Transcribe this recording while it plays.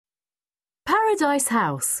Paradise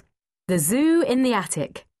House, The Zoo in the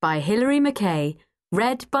Attic by Hilary McKay,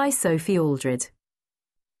 read by Sophie Aldred.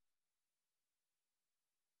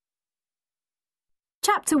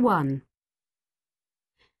 Chapter 1.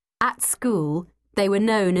 At school, they were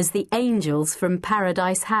known as the angels from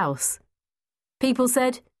Paradise House. People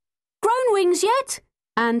said, "Grown wings yet?"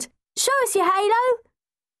 and "Show us your halo."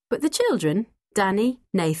 But the children, Danny,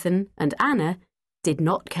 Nathan and Anna, did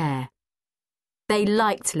not care. They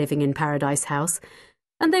liked living in Paradise House,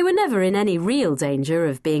 and they were never in any real danger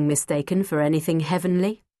of being mistaken for anything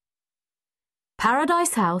heavenly.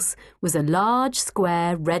 Paradise House was a large,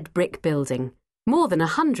 square, red brick building, more than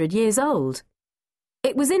 100 years old.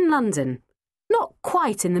 It was in London, not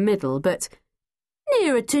quite in the middle, but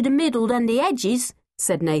 "nearer to the middle than the edges,"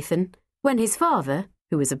 said Nathan, when his father,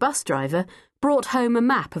 who was a bus driver, brought home a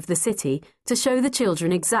map of the city to show the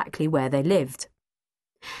children exactly where they lived.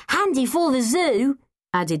 "Handy for the zoo,"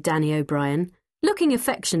 added Danny O'Brien, looking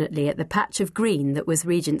affectionately at the patch of green that was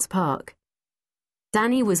Regent's Park.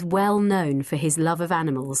 Danny was well known for his love of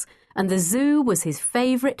animals, and the zoo was his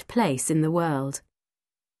favourite place in the world.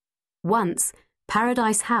 Once,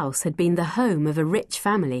 Paradise House had been the home of a rich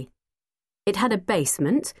family. It had a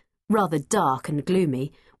basement, rather dark and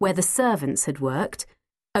gloomy, where the servants had worked,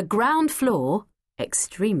 a ground floor,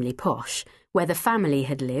 extremely posh, where the family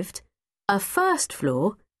had lived, a first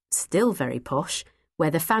floor, still very posh,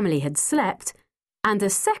 where the family had slept, and a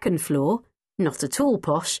second floor, not at all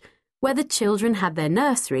posh, where the children had their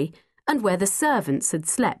nursery and where the servants had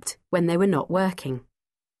slept when they were not working.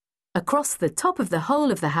 Across the top of the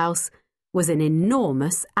whole of the house was an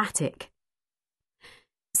enormous attic.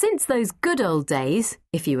 Since those good old days,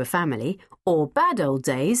 if you were family, or bad old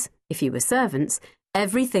days, if you were servants,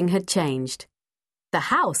 everything had changed.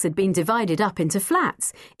 The house had been divided up into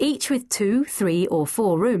flats, each with 2, 3 or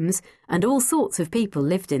 4 rooms, and all sorts of people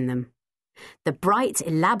lived in them. The bright,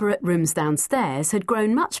 elaborate rooms downstairs had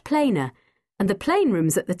grown much plainer, and the plain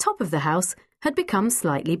rooms at the top of the house had become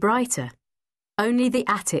slightly brighter. Only the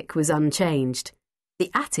attic was unchanged.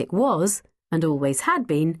 The attic was, and always had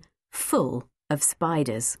been, full of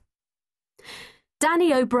spiders.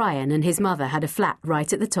 Danny O'Brien and his mother had a flat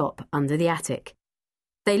right at the top, under the attic.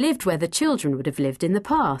 They lived where the children would have lived in the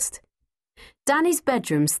past. Danny's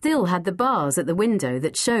bedroom still had the bars at the window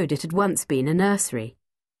that showed it had once been a nursery.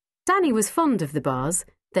 Danny was fond of the bars.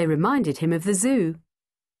 They reminded him of the zoo.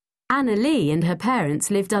 Anna Lee and her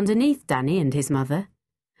parents lived underneath Danny and his mother.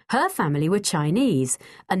 Her family were Chinese,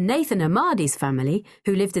 and Nathan Amadi's family,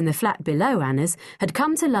 who lived in the flat below Anna's, had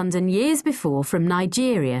come to London years before from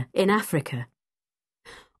Nigeria, in Africa.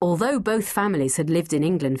 Although both families had lived in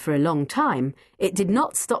England for a long time, it did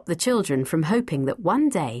not stop the children from hoping that one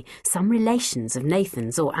day some relations of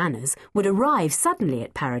Nathan's or Anna's would arrive suddenly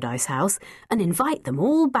at Paradise House and invite them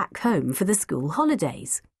all back home for the school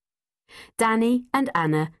holidays. Danny and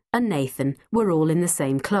Anna and Nathan were all in the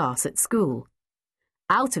same class at school.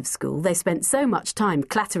 Out of school, they spent so much time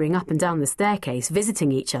clattering up and down the staircase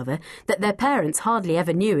visiting each other that their parents hardly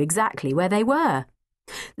ever knew exactly where they were.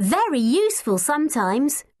 "Very useful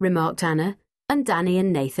sometimes," remarked Anna, and Danny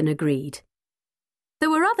and Nathan agreed. There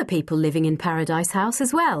were other people living in Paradise House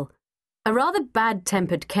as well. A rather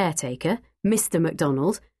bad-tempered caretaker, Mr.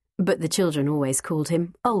 MacDonald, but the children always called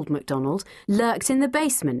him Old MacDonald, lurked in the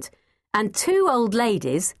basement, and 2 old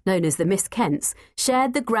ladies, known as the Miss Kents,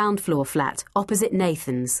 shared the ground floor flat opposite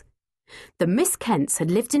Nathan's. The Miss Kents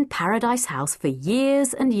had lived in Paradise House for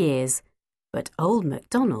years and years, but Old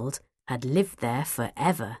MacDonald had lived there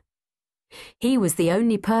forever. He was the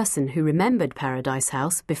only person who remembered Paradise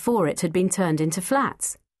House before it had been turned into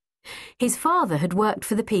flats. His father had worked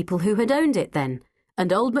for the people who had owned it then,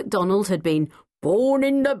 and Old MacDonald had been "born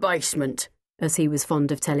in the basement," as he was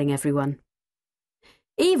fond of telling everyone.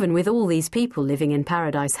 Even with all these people living in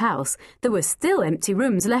Paradise House, there were still empty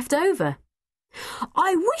rooms left over.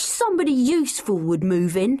 "I wish somebody useful would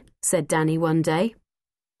move in," said Danny one day.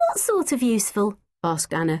 "What sort of useful?"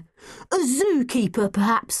 asked Anna. "A zookeeper,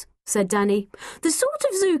 perhaps," said Danny. "The sort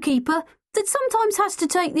of zookeeper that sometimes has to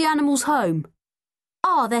take the animals home."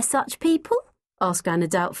 "Are there such people?" asked Anna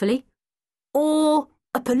doubtfully. "Or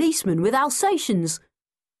a policeman with Alsatians.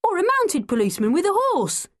 Or a mounted policeman with a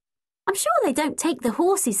horse." "I'm sure they don't take the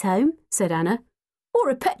horses home," said Anna. "Or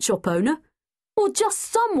a pet shop owner. Or just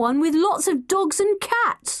someone with lots of dogs and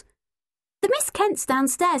cats." "The Miss Kents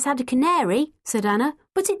downstairs had a canary," said Anna,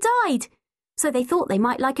 "but it died. So they thought they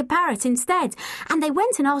might like a parrot instead, and they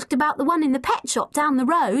went and asked about the one in the pet shop down the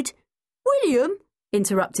road." "William?"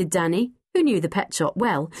 interrupted Danny, who knew the pet shop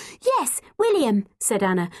well. "Yes, William," said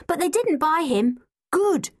Anna, "but they didn't buy him."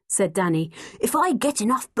 "Good," said Danny. "If I get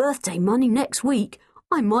enough birthday money next week,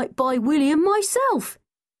 I might buy William myself."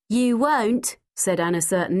 "You won't," said Anna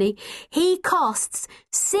certainly. "He costs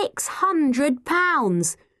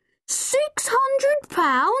 £600.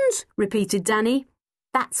 £600? repeated Danny.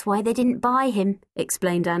 "That's why they didn't buy him,"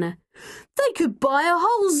 explained Anna. They could buy a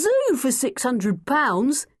whole zoo for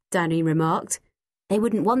 £600, Danny remarked. "They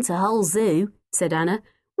wouldn't want a whole zoo," said Anna.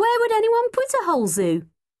 "Where would anyone put a whole zoo?"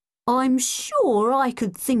 I'm sure I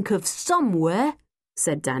could think of somewhere,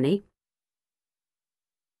 said Danny.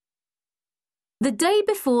 The day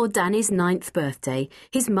before Danny's 9th birthday,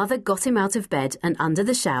 his mother got him out of bed and under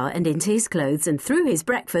the shower and into his clothes and through his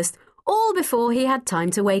breakfast, all before he had time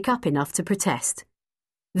to wake up enough to protest.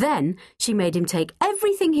 Then she made him take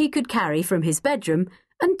everything he could carry from his bedroom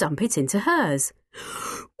and dump it into hers.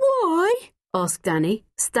 "Why?" asked Danny,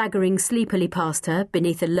 staggering sleepily past her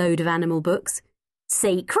beneath a load of animal books.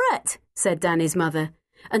 "Secret," said Danny's mother,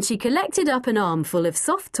 and she collected up an armful of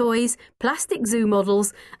soft toys, plastic zoo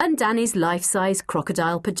models, and Danny's life-size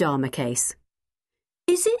crocodile pyjama case.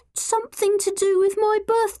 "Is it something to do with my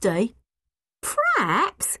birthday?"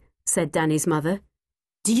 "Perhaps," said Danny's mother.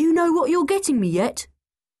 "Do you know what you're getting me yet?"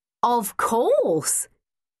 "Of course."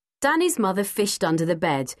 Danny's mother fished under the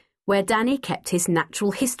bed, where Danny kept his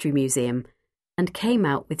natural history museum, and came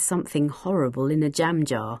out with something horrible in a jam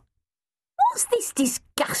jar. "What's this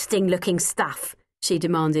disgusting-looking stuff?" she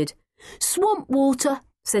demanded. "Swamp water,"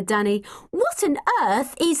 said Danny. "What on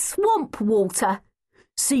earth is swamp water?"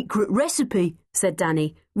 "Secret recipe," said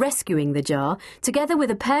Danny, rescuing the jar, together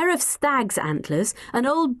with a pair of stag's antlers, an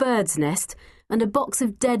old bird's nest, and a box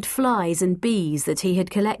of dead flies and bees that he had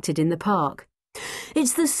collected in the park.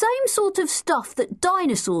 "It's the same sort of stuff that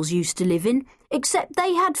dinosaurs used to live in, except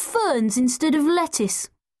they had ferns instead of lettuce.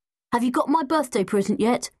 Have you got my birthday present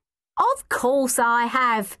yet?" "Of course I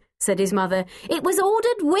have," said his mother. "It was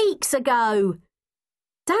ordered weeks ago."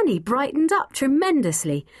 Danny brightened up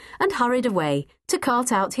tremendously and hurried away to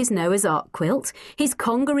cart out his Noah's Ark quilt, his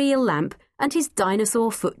conger eel lamp, and his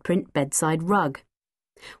dinosaur footprint bedside rug.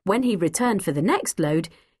 When he returned for the next load,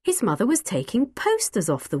 his mother was taking posters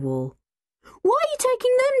off the wall. "Why are you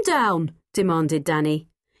taking them down?" demanded Danny.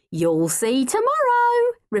 "You'll see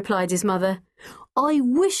tomorrow," replied his mother. "I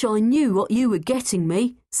wish I knew what you were getting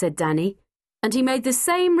me," said Danny, and he made the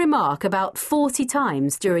same remark about 40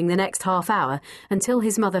 times during the next half hour until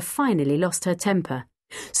his mother finally lost her temper.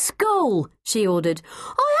 "School," she ordered.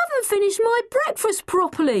 "I haven't finished my breakfast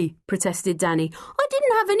properly," protested Danny. "I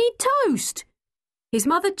didn't have any toast." His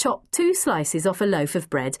mother chopped 2 slices off a loaf of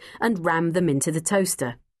bread and rammed them into the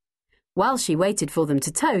toaster. While she waited for them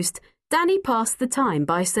to toast, Danny passed the time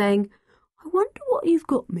by saying, "I wonder what you've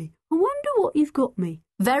got me. I wonder what you've got me,"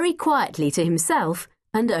 very quietly to himself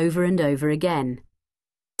and over again.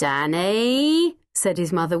 "Danny," said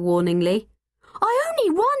his mother warningly. "I only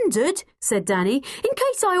wondered," said Danny, "in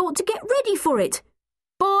case I ought to get ready for it.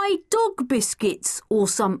 Buy dog biscuits or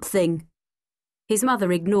something." His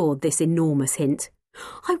mother ignored this enormous hint.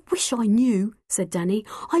 "I wish I knew," said Danny.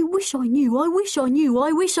 "I wish I knew, I wish I knew,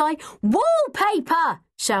 I wish I—" "Wallpaper!"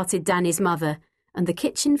 shouted Danny's mother, and the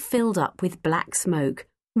kitchen filled up with black smoke.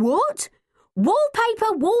 "What?"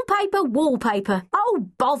 "Wallpaper, wallpaper, wallpaper. Oh,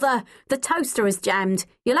 bother! The toaster is jammed.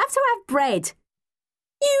 You'll have to have bread."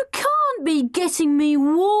 "You can't be getting me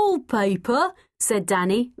wallpaper," said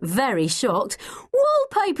Danny, very shocked.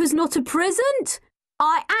 "Wallpaper's not a present."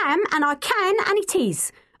 "I am, and I can, and it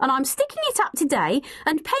is. And I'm sticking it up today,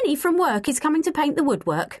 and Penny from work is coming to paint the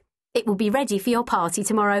woodwork. It will be ready for your party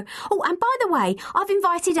tomorrow. Oh, and by the way, I've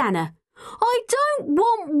invited Anna." "I don't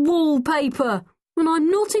want wallpaper, and I'm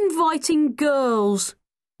not inviting girls."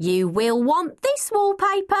 "You will want this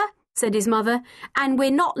wallpaper," said his mother, "and we're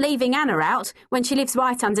not leaving Anna out when she lives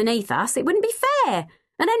right underneath us. It wouldn't be fair.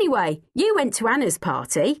 And anyway, you went to Anna's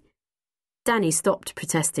party." Danny stopped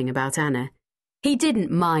protesting about Anna. He didn't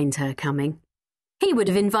mind her coming. He would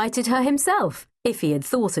have invited her himself if he had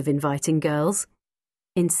thought of inviting girls.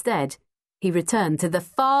 Instead, he returned to the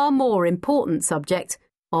far more important subject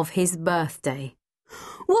of his birthday.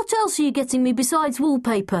 "What else are you getting me besides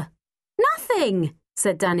wallpaper?" "Nothing,"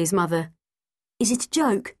 said Danny's mother. "Is it a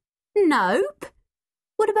joke?" "Nope."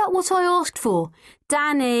 "What about what I asked for?"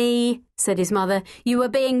 "Danny," said his mother, "you are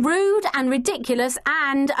being rude and ridiculous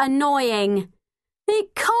and annoying."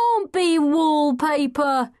 "It can't be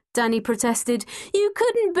wallpaper," Danny protested. "You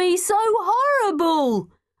couldn't be so horrible."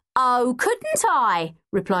 "Oh, couldn't I?"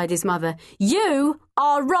 replied his mother. "You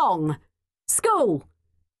are wrong. School."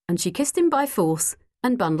 And she kissed him by force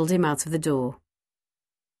and bundled him out of the door.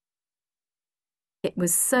 It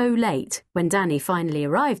was so late when Danny finally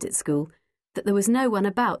arrived at school that there was no one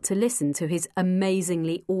about to listen to his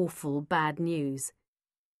amazingly awful bad news.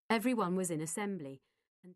 Everyone was in assembly.